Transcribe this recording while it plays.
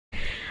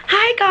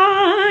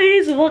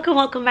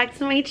welcome back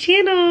to my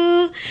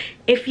channel.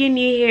 If you're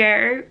new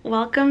here,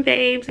 welcome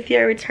babes. If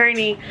you're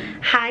returning,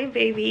 hi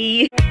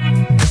baby.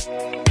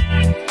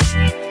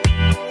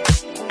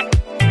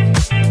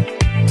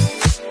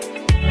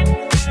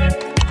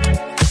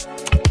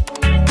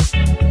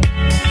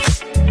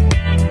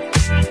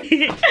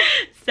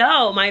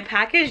 So my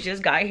package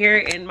just got here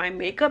and my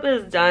makeup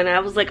is done. I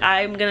was like,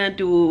 I'm gonna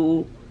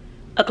do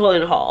a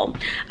clothing haul.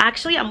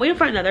 Actually, I'm waiting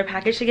for another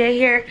package to get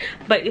here,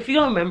 but if you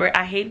don't remember,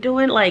 I hate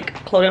doing like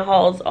clothing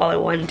hauls all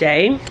in one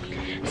day,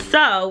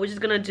 so we're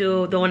just gonna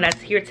do the one that's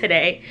here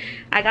today.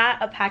 I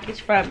got a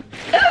package from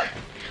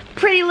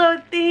Pretty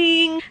Little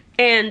Thing,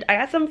 and I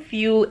got some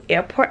few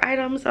airport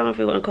items. I don't know if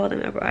we want to call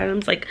them airport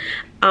items, like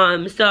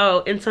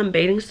so in some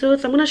bathing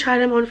suits. I'm gonna try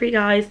them on for you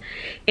guys,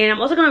 and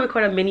I'm also gonna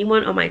record a mini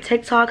one on my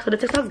TikTok, so the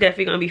TikTok's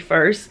definitely gonna be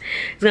first.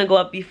 It's gonna go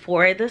up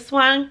before this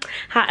one.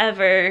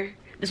 However,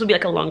 this will be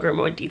like a longer,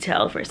 more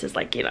detailed versus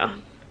like, you know.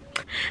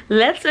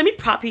 Let me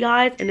prop you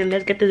guys and then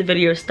let's get this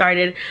video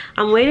started.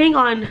 I'm waiting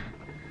on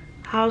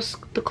how's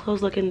the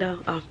clothes looking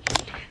though. Oh,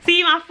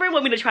 see, my friend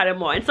want me to try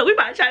them on, so we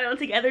about to try them on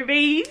together,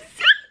 babes.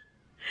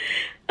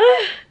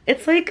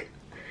 It's like,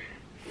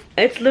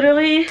 it's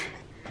literally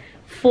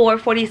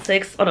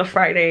 4:46 on a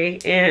Friday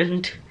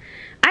and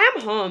I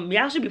am home.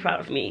 Y'all should be proud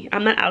of me.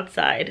 I'm not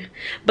outside,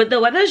 but the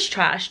weather's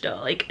trash though.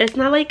 Like, it's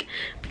not like,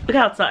 look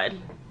outside.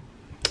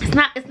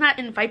 It's not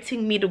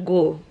inviting me to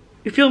go.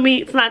 You feel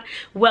me? It's not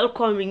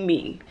welcoming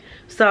me.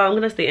 So I'm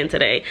gonna stay in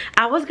today.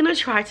 I was gonna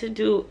try to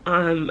do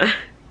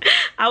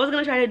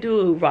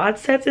rod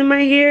sets in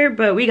my hair,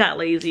 but we got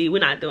lazy. We're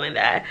not doing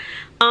that.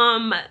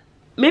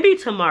 Maybe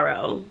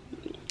tomorrow.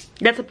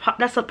 That's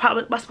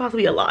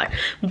possibly a lot,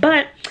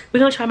 but we're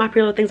gonna try my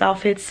Pretty Little Things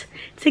outfits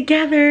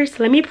together.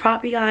 So let me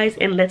prop you guys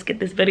and let's get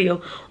this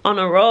video on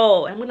a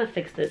roll. I'm gonna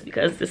fix this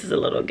because this is a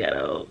little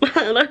ghetto.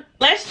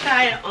 Let's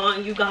try it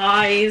on, you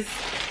guys.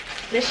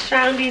 Let's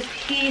try on these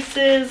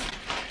pieces.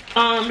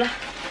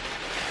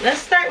 Let's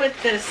start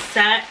with this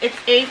set. It's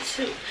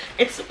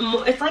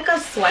like a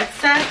sweat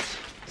set.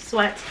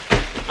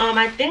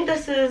 I think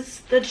this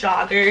is the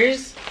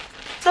joggers.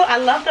 So I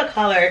love the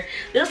color.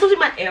 This will be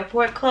my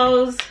airport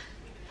clothes.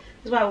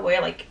 This is what I wear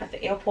like at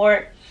the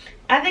airport.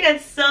 I think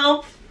it's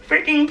so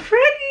freaking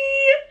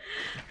pretty.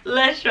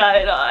 Let's try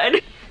it on.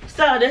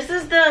 So this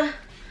is the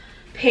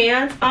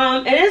pants.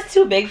 It is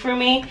too big for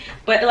me,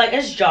 but like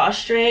it's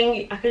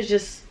drawstring. I could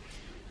just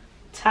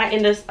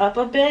tighten this up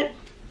a bit,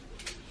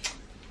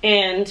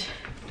 and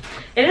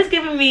it is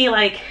giving me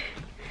like,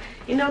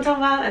 you know what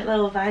I'm talking about, a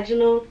little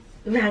vaginal.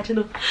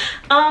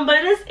 But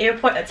it is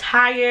airport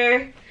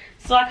attire,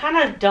 so I kind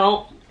of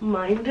don't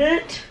mind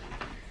it,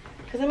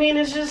 because I mean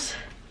it's just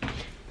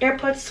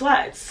airport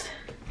sweats.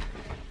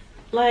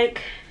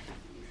 Like,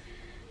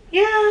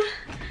 yeah.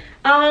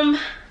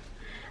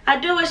 I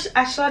do wish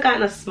I should have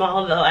gotten a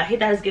small though. I hate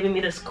that it's giving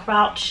me this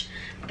crouch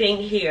thing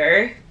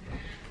here,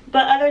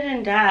 but other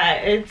than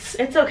that, it's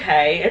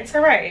okay. It's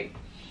all right.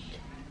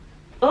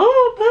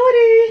 Oh,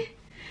 booty.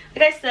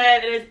 Like I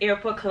said, it is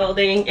airport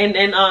clothing, and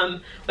then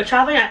we're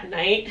traveling at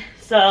night,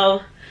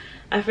 so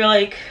I feel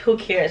like who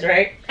cares,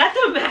 right? Got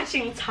the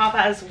matching top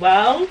as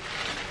well.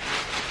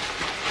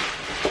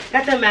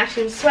 Got the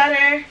matching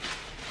sweater.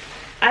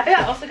 I think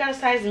I also got a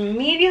size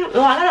medium.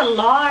 Oh, I got a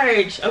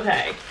large.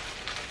 Okay,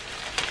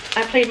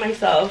 I played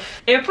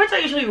myself. Airports are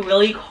usually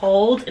really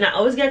cold, and I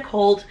always get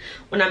cold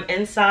when I'm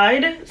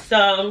inside,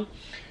 so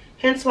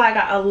hence why I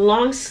got a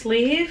long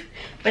sleeve.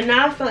 But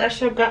now I feel like I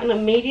should have gotten a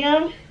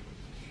medium.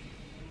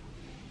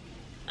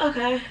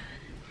 Okay.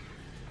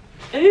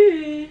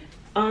 Ooh.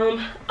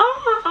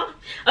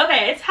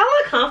 Okay, it's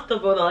hella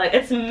comfortable though. Like,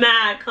 it's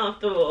mad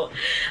comfortable.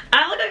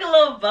 I look like a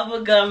little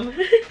bubble gum.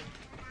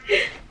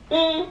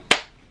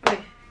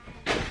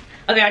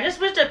 Okay, I just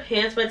wish the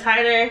pants were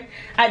tighter.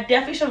 I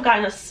definitely should have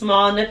gotten a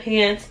small in the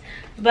pants,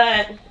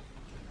 but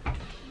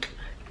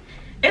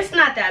it's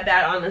not that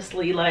bad,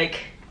 honestly. Like,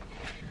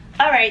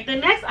 all right, the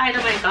next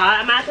item I got,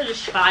 I'm gonna have to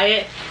just try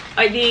it,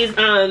 are these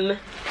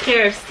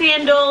pair of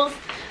sandals,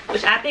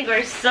 which I think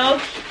are so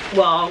cute.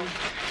 Well,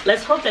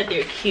 let's hope that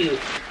they're cute.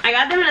 I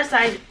got them in a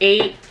size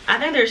 8. I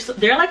think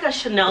they're like a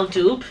Chanel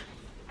dupe.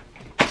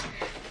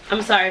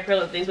 I'm sorry for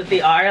little things, but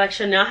they are. Like,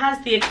 Chanel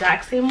has the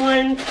exact same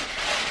ones,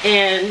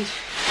 and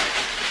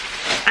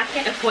I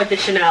can't afford the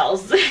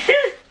Chanels.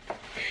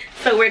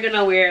 So we're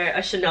gonna wear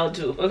a Chanel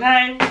dupe,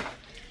 okay?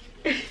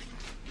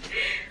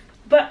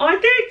 But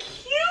aren't they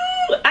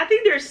cute? I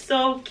think they're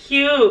so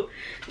cute.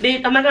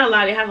 I'm not gonna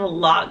lie, they have a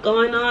lot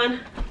going on.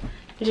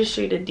 Let me just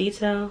show you the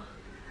detail.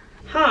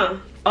 Huh.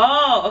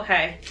 Oh,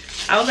 okay.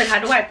 I was like, how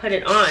do I put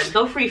it on?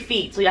 No free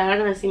feet, so y'all not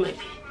gonna see my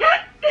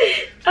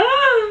feet.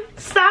 Oh,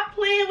 stop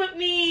playing with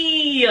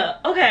me.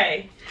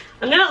 Okay,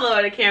 I'm gonna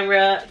lower the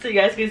camera so you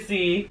guys can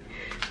see.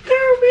 They're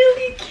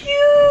really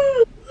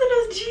cute. Look at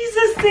those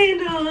Jesus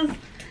sandals.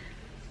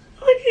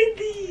 Look at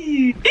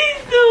these.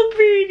 It's so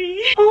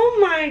pretty. Oh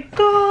my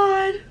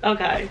god.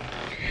 Okay.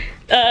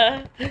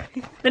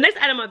 The next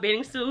item are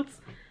bathing suits.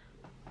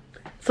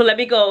 So let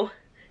me go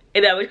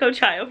and then we'll come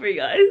try them for you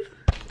guys.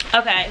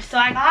 Okay, so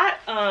I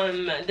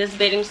got this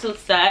bathing suit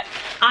set.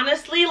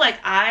 Honestly, like,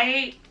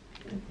 I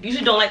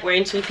usually don't like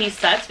wearing two-piece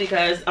sets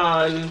because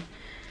I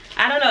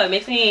don't know, it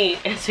makes me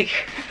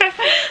insecure.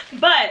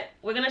 But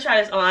we're gonna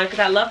try this on because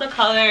I love the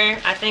color.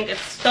 I think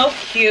it's so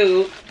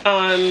cute.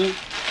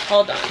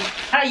 Hold on.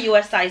 I got a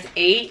US size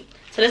 8.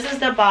 So this is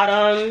the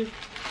bottom.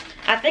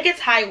 I think it's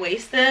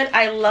high-waisted.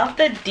 I love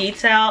the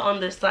detail on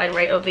this side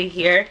right over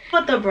here.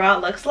 What the bra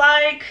looks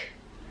like.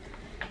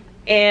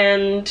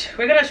 And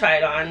we're gonna try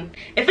it on.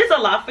 If it's a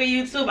lot for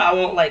YouTube, I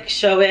won't like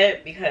show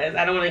it because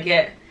I don't want to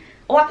get,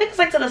 oh, I think it's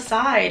like to the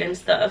side and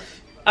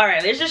stuff. All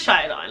right, let's just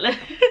try it on.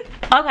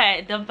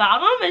 Okay, the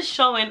bottom is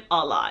showing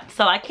a lot,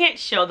 so I can't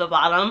show the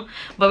bottom,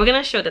 but we're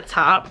gonna show the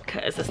top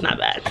because it's not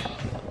bad,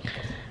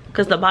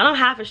 because the bottom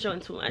half is showing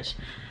too much.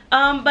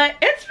 But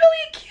it's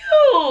really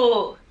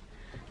cute.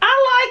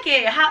 I like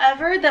it.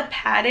 However, the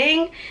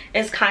padding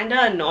is kind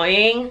of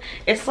annoying.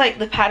 It's like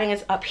the padding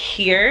is up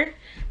here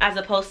as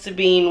opposed to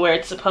being where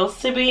it's supposed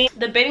to be.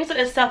 The bathing suit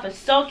itself is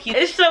so cute.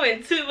 It's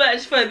showing too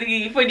much for the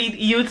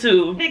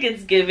YouTube. I think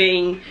it's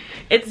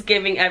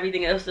giving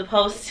everything it's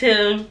supposed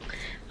to.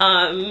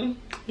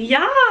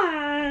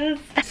 Yes.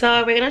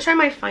 So we're gonna try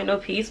my final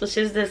piece, which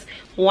is this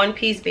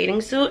one-piece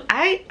bathing suit.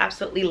 I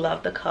absolutely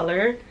love the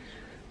color.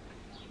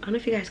 I don't know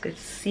if you guys could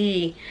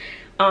see.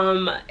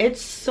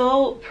 It's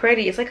so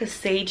pretty. It's like a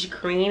sage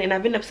green, and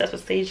I've been obsessed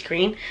with sage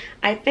green.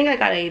 I think I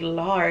got a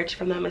large,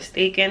 if I'm not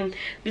mistaken.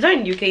 These are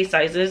in UK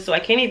sizes, so I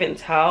can't even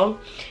tell.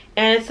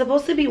 And it's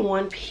supposed to be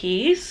one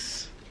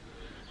piece.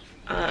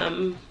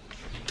 So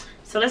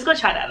let's go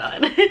try that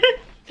on.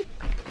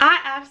 I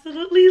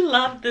absolutely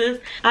love this.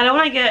 I don't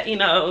want to get, you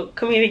know,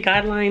 community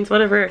guidelines,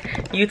 whatever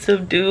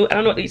YouTube do. I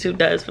don't know what YouTube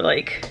does for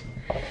like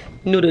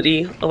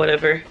nudity or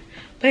whatever.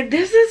 But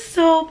this is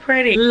so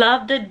pretty.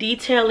 Love the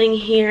detailing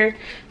here.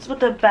 That's what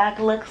the back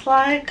looks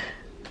like.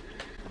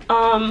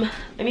 Let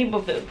me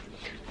move the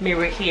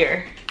mirror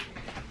here.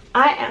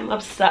 I am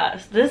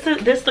obsessed. This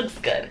looks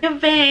good.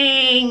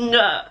 Giving.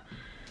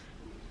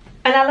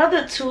 And I love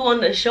the tool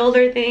on the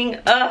shoulder thing.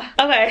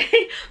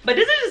 Okay. But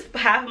this is just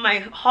half of my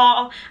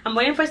haul. I'm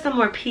waiting for some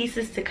more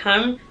pieces to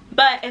come.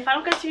 But if I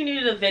don't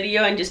continue the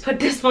video and just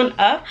put this one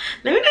up,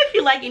 let me know if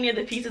you like any of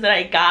the pieces that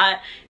I got.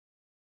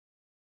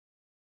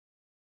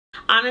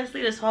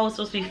 Honestly, this haul was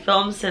supposed to be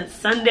filmed since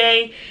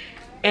Sunday,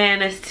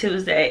 and it's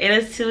Tuesday. It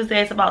is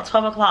Tuesday. It's about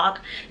 12 o'clock,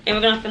 and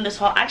we're gonna film this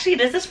haul. Actually,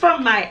 this is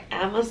from my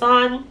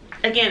Amazon.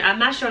 Again, I'm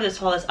not sure if this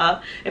haul is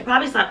up. It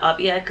probably is not up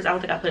yet because I don't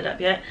think I put it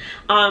up yet.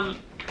 I'm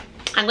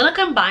gonna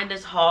combine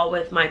this haul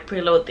with my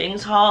Pretty Little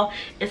Things haul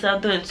instead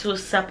of doing two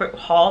separate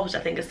hauls, which I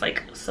think is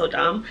like so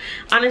dumb.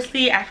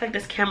 Honestly, I feel like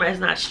this camera is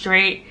not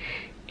straight,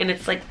 and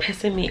it's like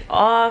pissing me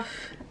off.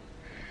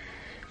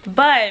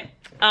 But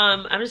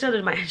I'm just gonna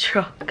do my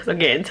intro because I'm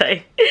getting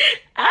tight.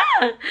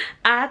 I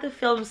have to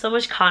film so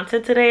much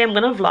content today. I'm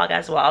gonna vlog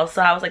as well,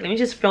 so I was like, let me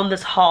just film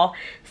this haul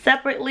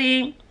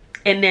separately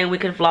and then we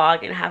could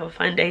vlog and have a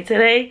fun day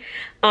today.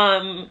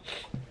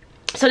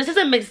 So this is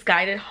a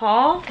Missguided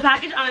haul. The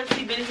package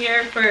honestly been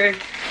here for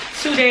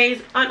 2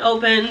 days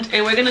unopened,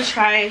 and we're gonna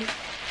try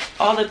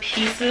all the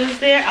pieces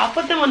there. I'll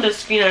put them on the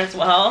screen as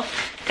well,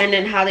 and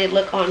then how they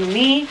look on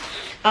me.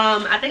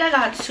 I think I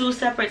got 2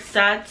 separate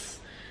sets,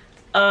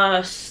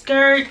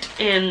 skirt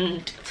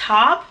and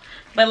top,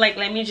 but like,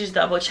 let me just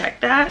double check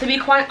that. To be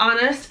quite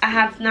honest, I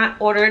have not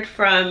ordered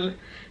from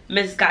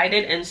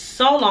Missguided in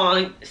so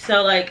long,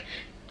 so like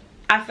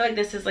I feel like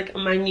this is like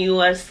my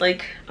newest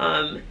like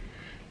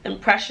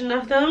impression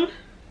of them.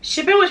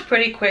 Shipping was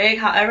pretty quick.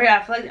 However,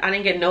 I feel like I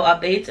didn't get no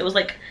updates. It was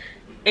like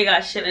it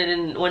got shipped, and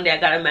then one day I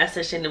got a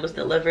message and it was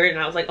delivered, and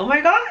I was like, oh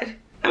my god.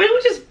 I mean,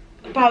 which is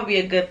probably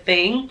a good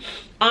thing.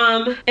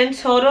 In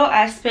total,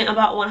 I spent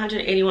about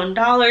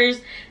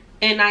 $181,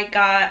 and I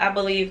got, I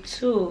believe,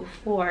 2,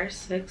 4,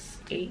 6,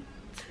 8,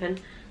 10,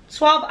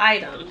 12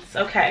 items.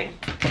 Okay,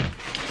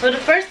 so the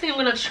first thing I'm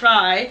gonna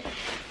try,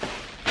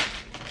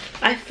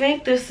 I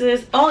think this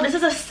is, oh, this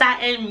is a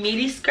satin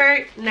midi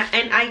skirt, and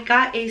I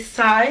got a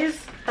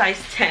size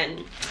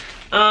 10.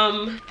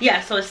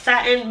 Yeah, so a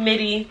satin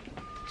midi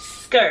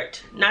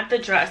skirt, not the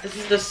dress. This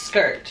is the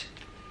skirt.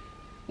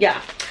 Yeah,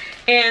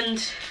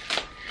 and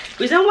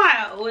reason why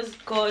I always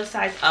go a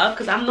size up,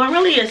 because I'm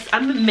normally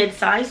I'm a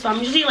mid-size, so I'm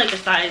usually like a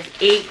size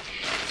 8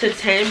 to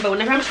 10, but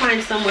whenever I'm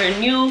trying somewhere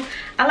new,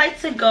 I like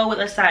to go with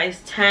a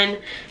size 10,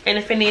 and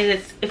if it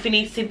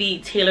needs to be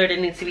tailored, it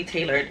needs to be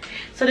tailored.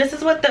 So this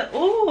is what the,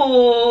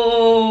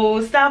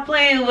 ooh, stop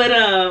playing with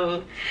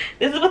them.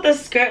 This is what the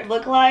skirt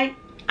look like.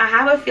 I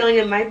have a feeling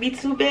it might be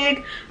too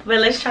big, but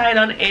let's try it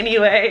on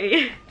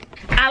anyway.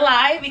 I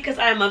lie because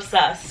I'm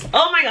obsessed.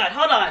 Oh my god,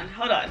 hold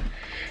on.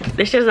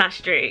 This shit's not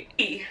straight.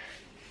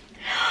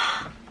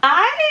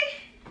 I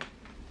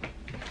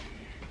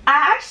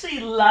actually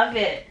love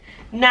it.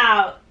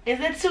 Now, is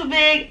it too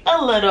big?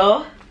 A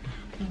little,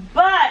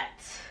 but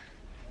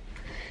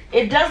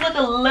it does look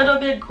a little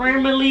bit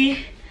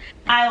grandmotherly.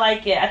 I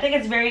like it. I think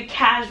it's very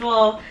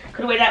casual.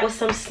 Could wear that with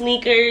some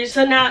sneakers.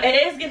 So now it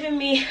is giving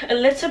me a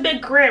little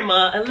bit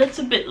grandma, a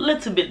little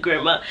bit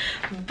grandma,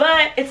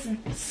 but it's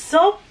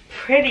so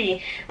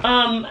pretty.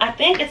 I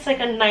think it's like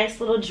a nice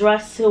little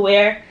dress to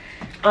wear.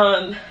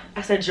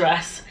 I said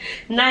dress.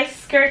 Nice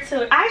skirt to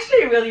wear. I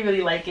actually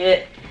really like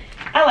it.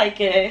 I like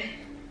it.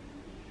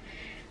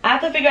 I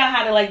have to figure out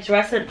how to like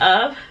dress it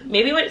up.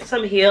 Maybe with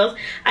some heels.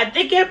 I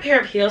did get a pair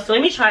of heels, so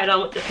let me try it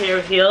on with the pair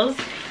of heels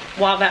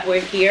while that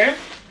we're here.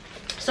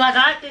 So I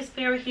got this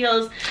pair of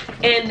heels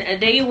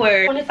and they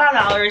were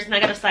 $25 and I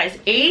got a size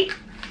 8.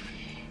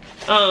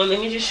 Let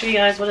me just show you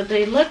guys what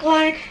they look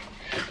like.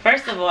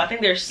 First of all, I think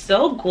they're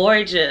so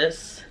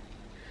gorgeous.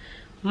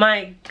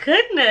 My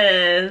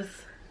goodness.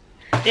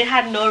 They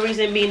had no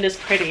reason being this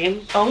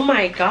pretty. Oh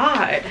my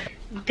god.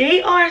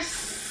 They are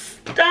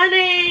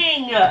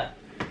stunning.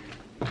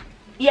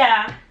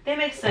 Yeah, they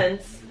make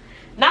sense.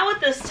 Not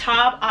with this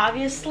top,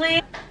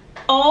 obviously.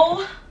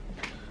 Oh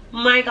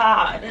my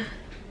god.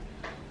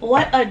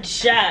 What a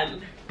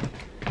gem.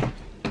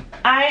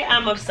 I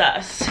am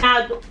obsessed.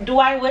 Now, do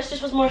I wish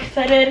this was more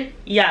fitted?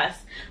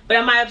 Yes. But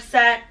am I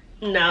upset?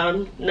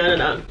 No.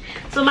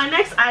 So my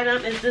next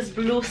item is this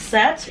blue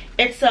set.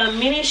 It's a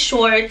mini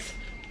shorts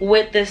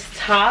with this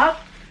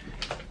top.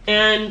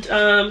 And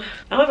I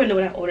don't even know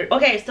what I ordered.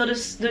 Okay, so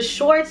the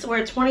shorts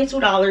were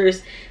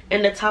 $22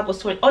 and the top was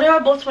 20. Oh, they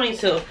were both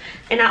 22.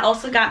 And I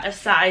also got a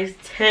size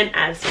 10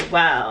 as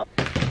well.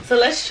 So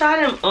let's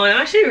try them on.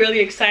 I'm actually really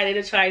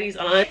excited to try these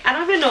on. I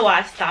don't even know why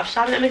I stopped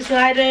shopping at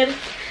Missguided.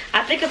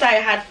 I think because I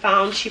had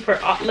found cheaper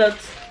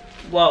outlets.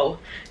 Whoa.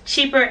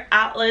 Cheaper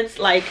outlets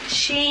like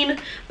Shein.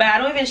 But I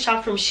don't even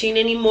shop from Shein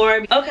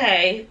anymore.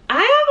 Okay.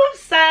 I am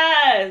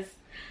obsessed.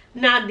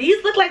 Now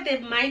these look like they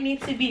might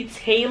need to be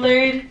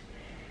tailored.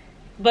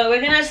 But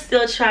we're going to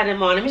still try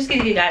them on. Let me just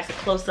give you guys a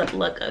close-up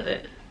look of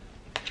it.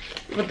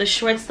 What the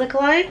shorts look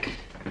like.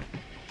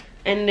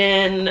 And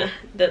then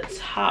the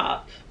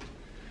top.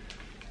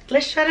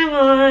 Let's try them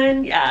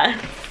on. Yes.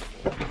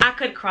 I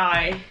could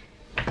cry.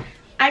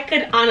 I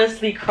could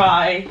honestly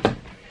cry.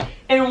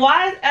 And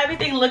why is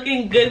everything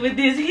looking good with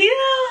these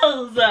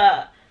heels?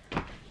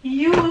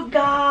 You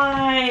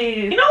guys.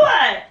 You know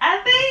what?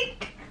 I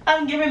think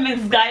I'm giving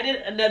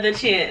Missguided another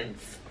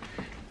chance.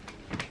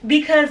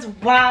 Because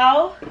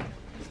wow.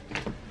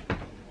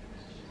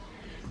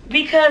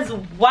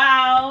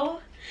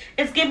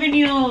 It's giving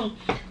you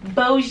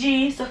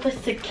bougie,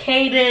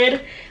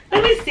 sophisticated.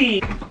 Let me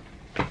see.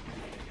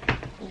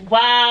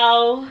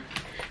 Wow.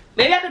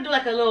 Maybe I could do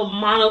like a little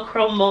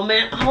monochrome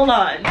moment. Hold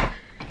on.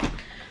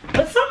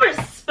 Put some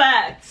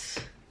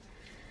respect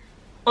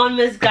on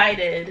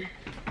Missguided.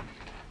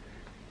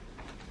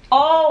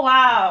 Oh,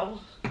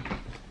 wow.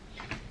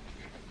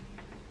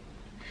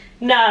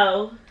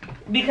 No.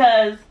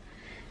 Because,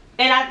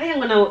 and I think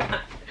I'm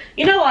gonna,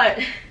 you know what?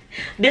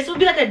 This would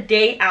be like a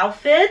day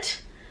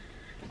outfit.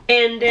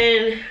 And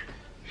then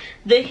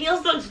the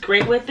heels looks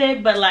great with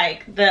it. But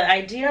like the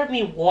idea of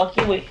me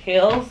walking with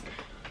heels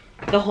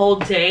the whole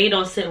day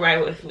don't sit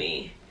right with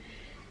me.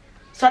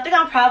 So I think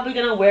I'm probably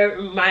gonna wear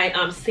my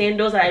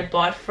sandals that I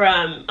bought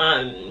from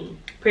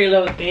Pretty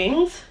Little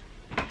Things,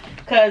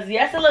 because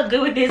yes, it looks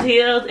good with these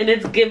heels and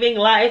it's giving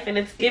life and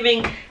it's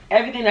giving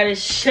everything that it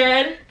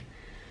should,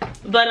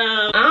 but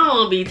I don't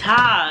want to be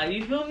tired,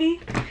 you feel me?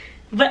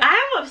 But I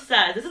am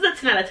obsessed. This is a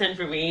 10 out of 10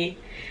 for me.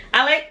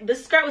 I like,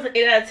 this skirt was an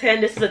 8 out of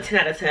 10. This is a 10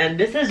 out of 10.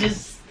 This is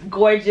just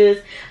gorgeous.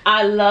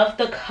 I love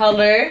the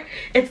color.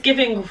 It's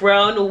giving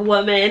grown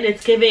woman.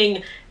 It's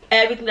giving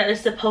everything that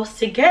it's supposed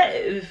to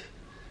give.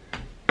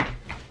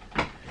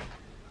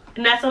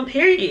 And that's on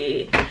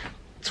period.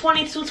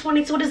 22,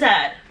 what is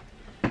that?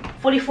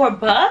 44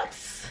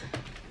 bucks?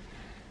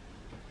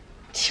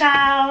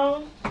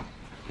 Ciao.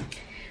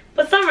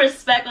 Put some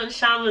respect on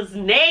Shamma's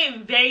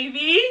name,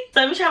 baby.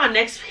 So let me try my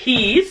next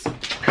piece.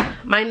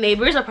 My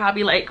neighbors are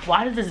probably like,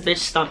 why is this bitch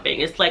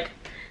stumping? It's like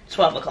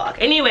 12 o'clock.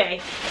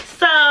 Anyway,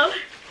 so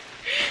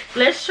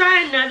let's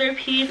try another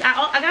piece.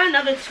 I got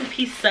another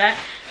 2-piece set.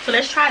 So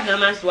let's try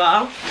them as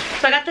well.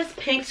 So I got this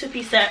pink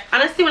 2-piece set.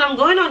 Honestly, when I'm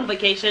going on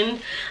vacation,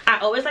 I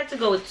always like to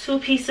go with 2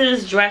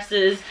 pieces,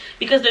 dresses,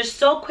 because they're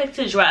so quick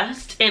to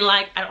dress and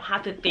like I don't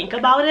have to think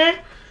about it.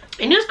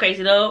 And it's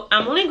crazy though.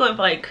 I'm only going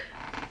for like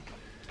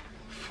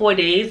 4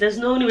 days. There's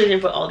no reason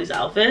for all these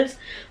outfits,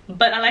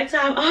 but I like to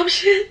have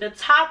options. The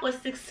top was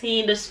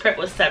 16, the skirt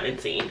was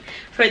 17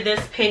 for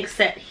this pink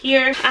set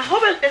here. I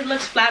hope it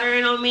looks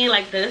flattering on me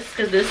like this,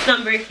 because this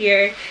number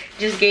here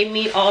just gave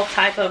me all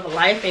type of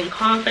life and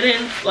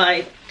confidence.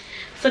 Like,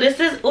 so this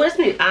is, what's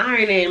new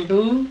ironing,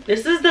 boo?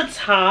 This is the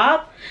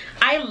top.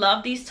 I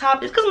love these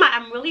tops. It's because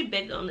I'm really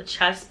big on the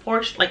chest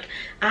portion. Like,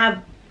 I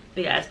have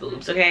big ass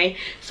boobs, okay?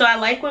 So I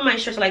like when my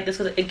shirts are like this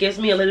because it gives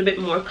me a little bit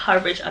more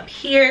coverage up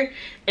here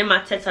and my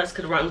tetas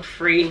could run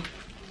free,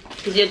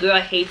 because your girl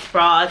hates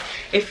bras.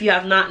 If you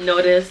have not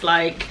noticed,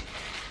 like,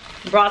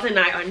 bras and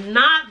I are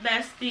not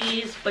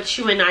besties, but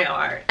you and I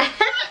are.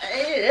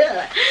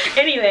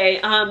 Anyway,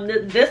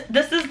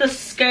 this is the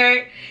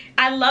skirt.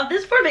 I love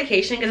this for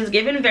vacation because it's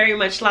giving very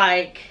much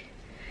like,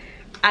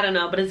 I don't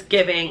know, but it's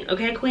giving.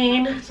 Okay,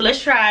 queen? So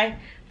let's try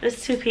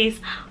this 2-piece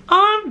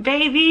on,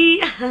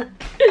 baby.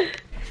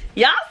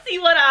 Y'all see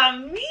what I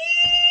mean?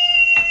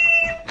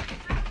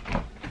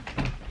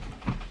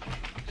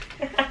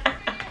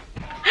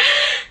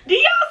 Do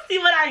y'all see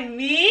what I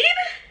mean?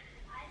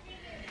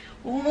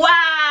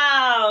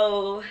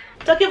 Wow.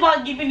 Talking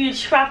about giving you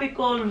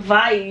tropical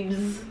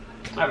vibes.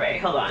 All right,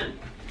 hold on.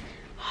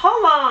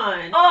 Hold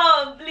on.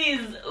 Oh,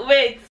 please,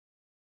 wait.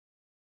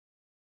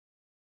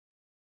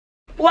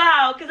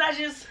 Wow, because I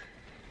just...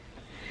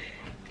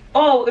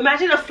 Oh,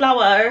 imagine a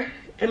flower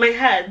in my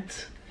head.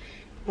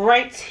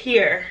 Right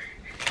here.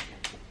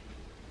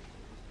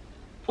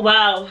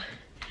 Wow.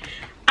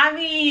 I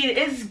mean,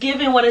 it's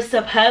giving what it's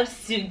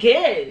supposed to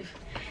give.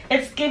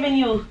 It's giving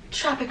you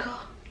tropical.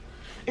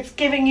 It's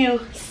giving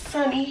you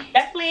sunny.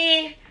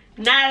 Definitely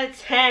 9 out of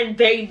 10,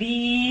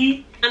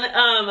 baby. And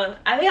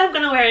I think I'm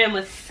gonna wear them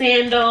with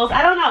sandals.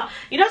 I don't know.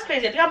 You know what's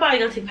crazy? I think I'm probably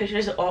gonna take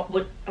pictures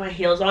with my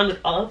heels on with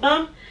all of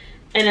them,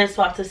 and then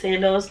swap to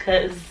sandals.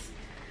 Cause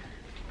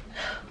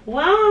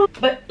wow.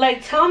 But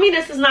like, tell me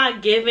this is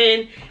not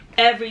giving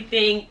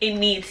everything it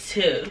needs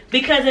to,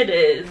 because it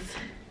is.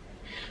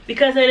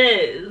 Because it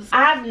is.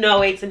 I have no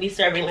way to be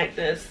serving like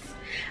this.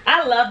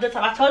 I love the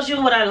top. I told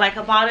you what I like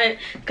about it,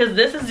 because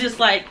this is just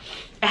like,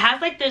 it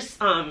has like this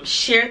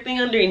sheer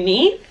thing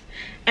underneath,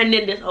 and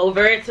then this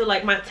over it, so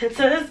like my tits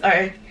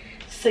are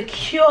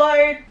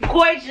secured.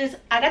 Gorgeous.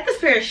 I got this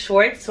pair of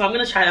shorts, so I'm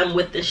gonna try them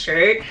with this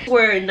shirt.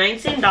 We're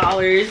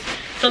 $19,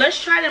 so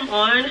let's try them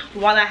on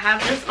while I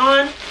have this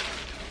on.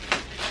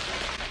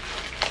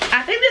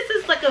 I think this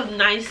is like a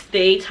nice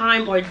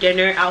daytime or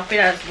dinner outfit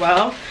as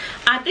well.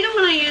 I think I'm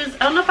gonna use,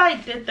 I don't know if I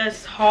did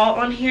this haul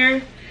on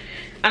here.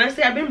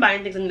 Honestly, I've been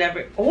buying things and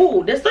never,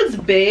 oh, this looks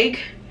big.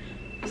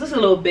 This looks a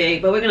little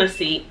big, but we're gonna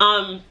see.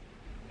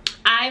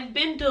 I've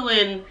been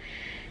doing,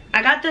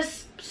 I got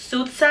this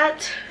suit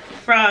set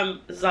from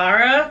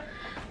Zara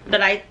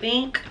that I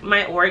think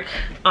might work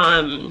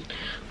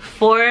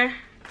for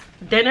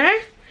dinner,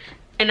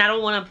 and I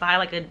don't want to buy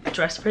like a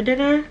dress for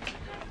dinner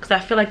because I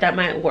feel like that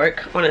might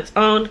work on its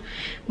own.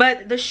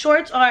 But the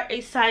shorts are a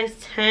size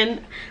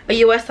 10, a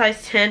US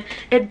size 10.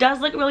 It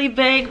does look really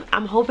big.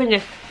 I'm hoping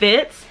it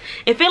fits.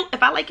 If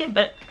I like it,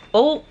 but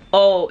oh,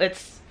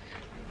 it's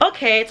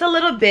okay, it's a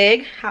little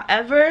big.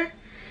 However,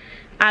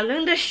 I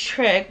learned this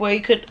trick where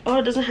you could, oh,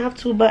 it doesn't have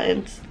 2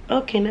 buttons.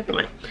 Okay, never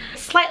mind.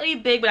 Slightly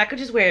big, but I could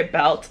just wear a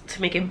belt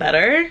to make it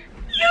better.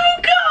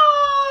 You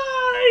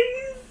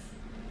guys!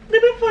 I'm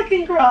gonna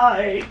fucking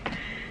cry.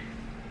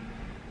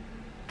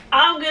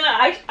 I'm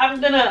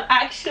gonna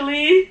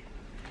actually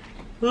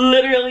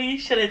literally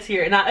shed a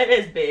tear. Now, it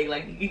is big.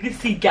 Like, you can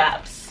see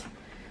gaps.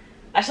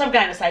 I should have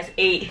gotten a size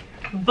 8.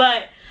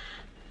 But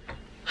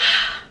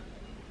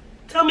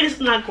tell me this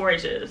is not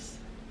gorgeous.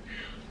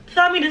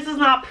 Tell me this is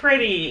not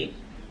pretty.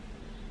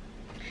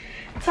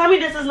 Tell me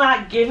this is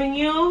not giving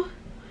you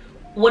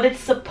what it's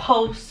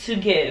supposed to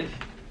give.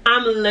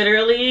 I'm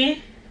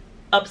literally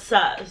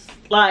obsessed.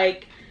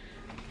 Like,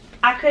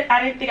 I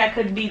didn't think I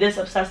could be this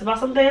obsessed about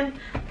something,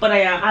 but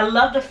I am. I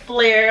love the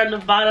flare on the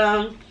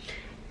bottom.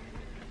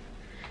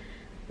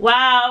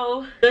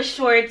 Wow. The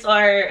shorts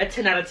are a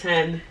 10 out of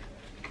 10.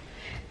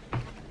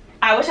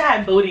 I wish I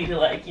had booty to,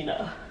 like, you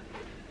know,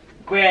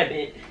 grab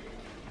it.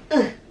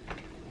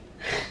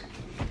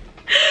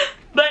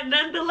 But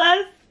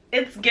nonetheless,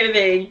 it's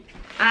giving.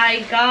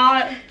 I'm just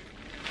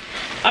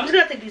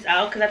gonna take these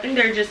out because I think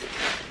they're just,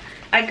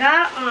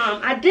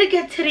 I did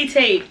get titty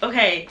tape.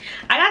 Okay,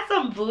 I got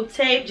some boob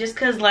tape just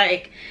because,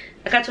 like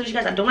I told you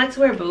guys, I don't like to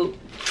wear boob.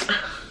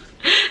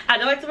 I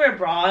don't like to wear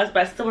bras,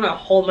 but I still want to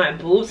hold my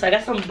boobs. So I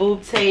got some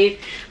boob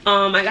tape.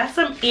 I got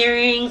some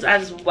earrings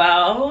as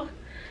well.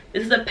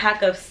 This is a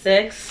pack of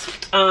 6.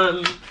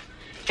 And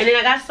then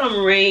I got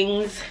some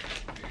rings,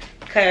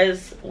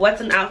 because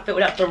what's an outfit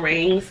without the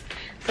rings?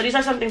 So these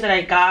are some things that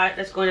I got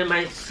that's going in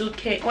my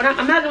suitcase. Well,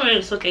 I'm not going in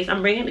a suitcase.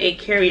 I'm bringing a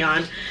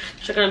carry-on.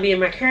 Which are going to be in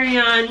my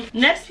carry-on.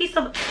 Next piece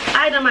of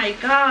item I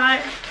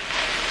got.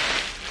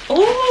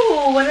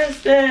 Ooh, what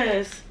is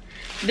this?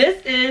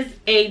 This is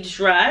a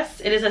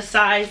dress. It is a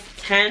size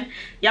 10.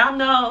 Y'all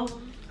know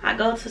I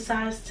go to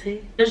size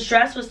 10. This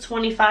dress was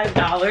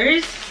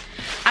 $25.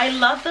 I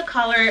love the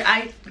color.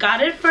 I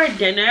got it for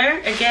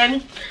dinner.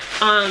 Again,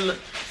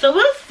 so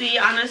we'll see,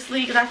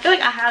 honestly, because I feel like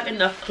I have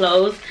enough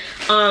clothes.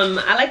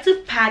 I like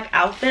to pack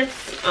outfits.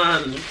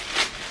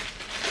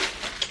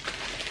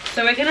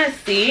 So we're gonna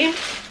see.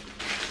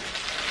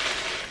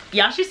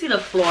 Y'all should see the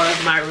floor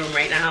of my room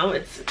right now.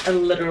 It's a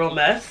literal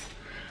mess.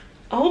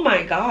 Oh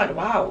my god,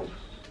 wow.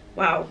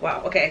 Wow,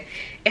 wow. Okay,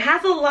 it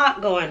has a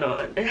lot going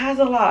on. It has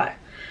a lot.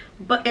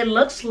 But it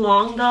looks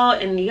long though,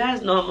 and you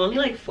guys know I'm only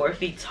like 4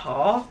 feet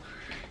tall.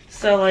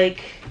 So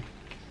like,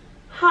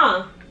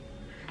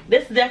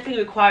 this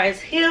definitely requires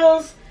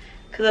heels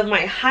because of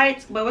my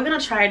height, but we're gonna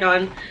try it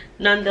on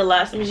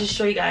nonetheless. Let me just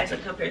show you guys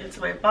and compare it to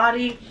my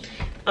body.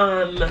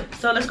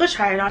 So let's go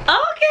try it on.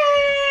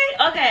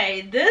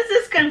 Okay, this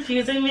is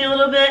confusing me a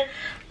little bit.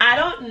 I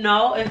don't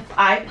know if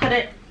I put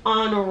it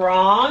on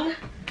wrong.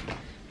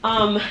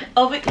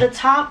 Over the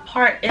top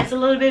part is a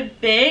little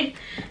bit big.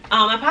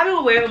 I probably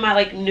will wear it with my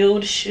like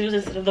nude shoes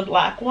instead of the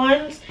black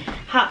ones.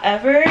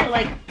 However,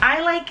 like,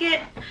 I like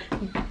it.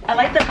 I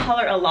like the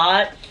color a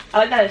lot. I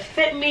like that it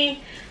fit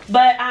me.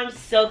 but I'm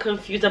so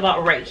confused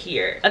about right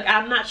here. Like,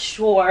 I'm not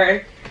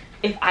sure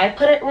if I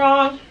put it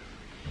wrong,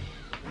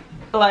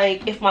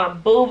 like if my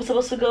boob's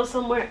supposed to go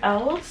somewhere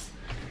else.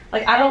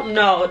 Like, I don't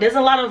know. There's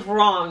a lot of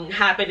wrong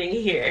happening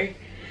here.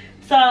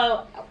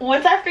 So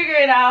once I figure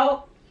it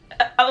out,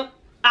 I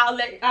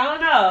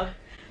don't know.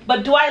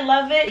 But do I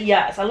love it?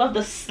 Yes, I love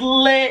the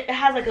slit. It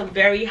has like a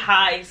very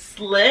high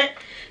slit.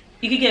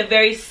 You can get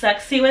very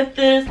sexy with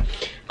this.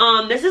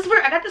 This is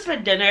where I got this for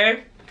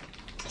dinner,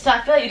 so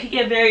I feel like you could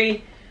get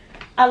very.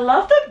 I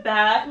love the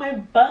back. My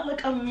butt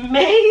look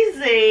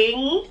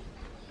amazing.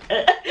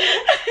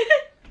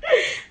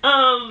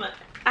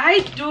 I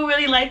do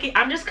really like it.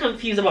 I'm just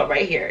confused about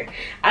right here.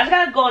 I just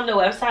gotta go on the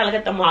website, look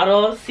at the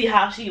model, see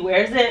how she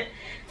wears it,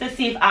 to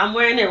see if I'm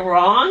wearing it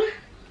wrong,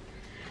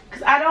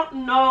 because I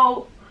don't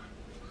know.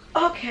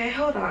 Okay,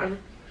 hold on.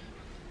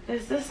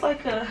 Is this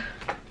like a...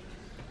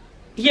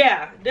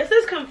 Yeah, this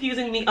is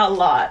confusing me a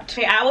lot.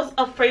 Okay, I was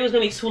afraid it was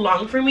gonna be too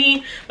long for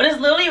me, but it's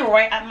literally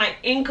right at my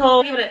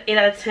ankle. I give it an 8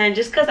 out of 10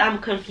 just because I'm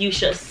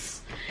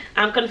Confucius.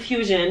 I'm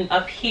confusion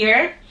up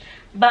here.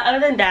 But other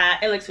than that,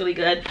 it looks really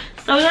good.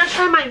 So we're gonna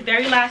try my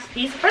very last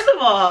piece. First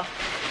of all,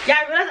 yeah,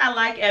 I realize I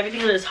like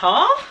everything in this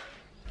haul.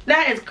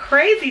 That is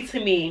crazy to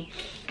me.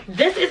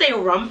 This is a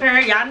romper.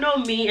 Y'all know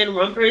me and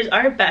rompers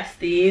are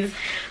besties.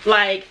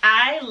 Like,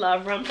 I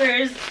love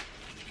rompers.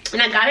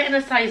 And I got it in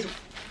a size,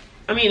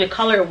 I mean, the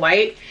color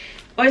white.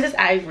 Or is this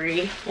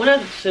ivory? One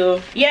of the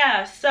two.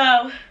 Yeah,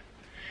 so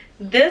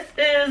this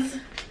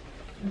is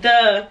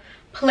the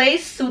play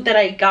suit that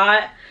I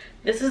got.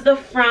 This is the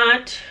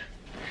front.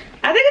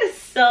 I think it's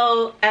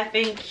so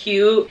effing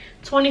cute.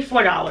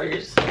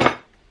 $24.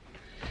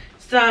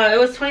 So it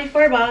was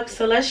 24 bucks.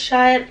 So let's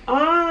try it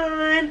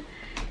on.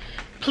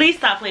 Please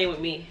stop playing with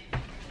me.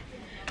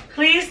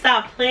 Please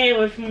stop playing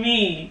with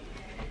me.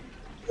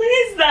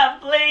 Please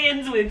stop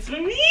playing with me.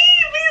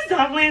 Please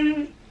stop playing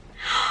with me.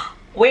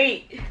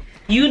 Wait.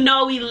 You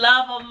know we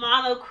love a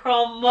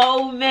monochrome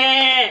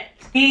moment.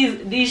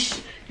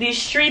 These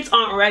streets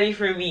aren't ready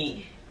for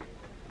me.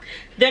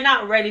 They're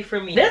not ready for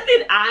me. This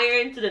did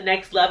iron to the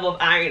next level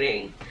of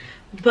ironing.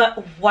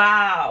 But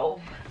wow.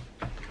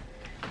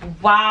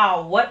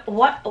 Wow. What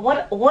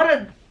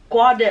a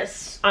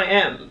goddess I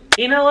am.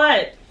 You know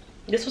what?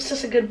 This was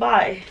just a good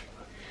buy.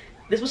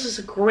 This was just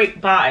a great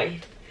buy.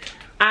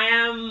 I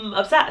am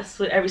obsessed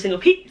with every single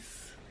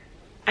piece.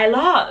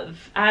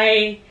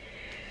 I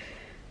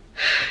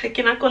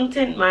cannot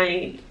contain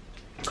my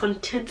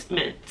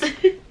contentment.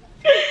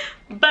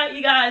 But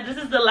you guys, this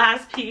is the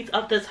last piece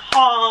of this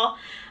haul.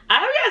 I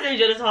hope you guys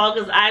enjoyed this haul,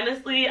 because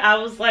honestly I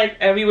was like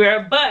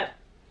everywhere. But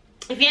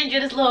if you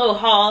enjoyed this little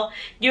haul,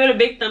 give it a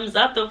big thumbs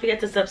up. Don't forget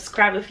to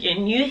subscribe if you're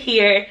new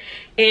here,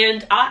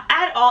 and I'll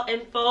add all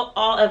info,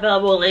 all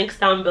available links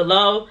down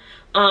below.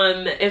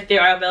 If they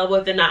are available.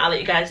 If they're not, I'll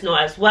let you guys know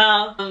as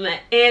well.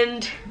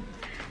 And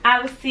I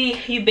will see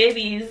you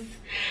babies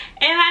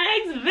in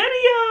my next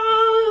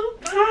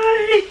video.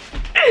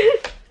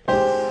 Bye.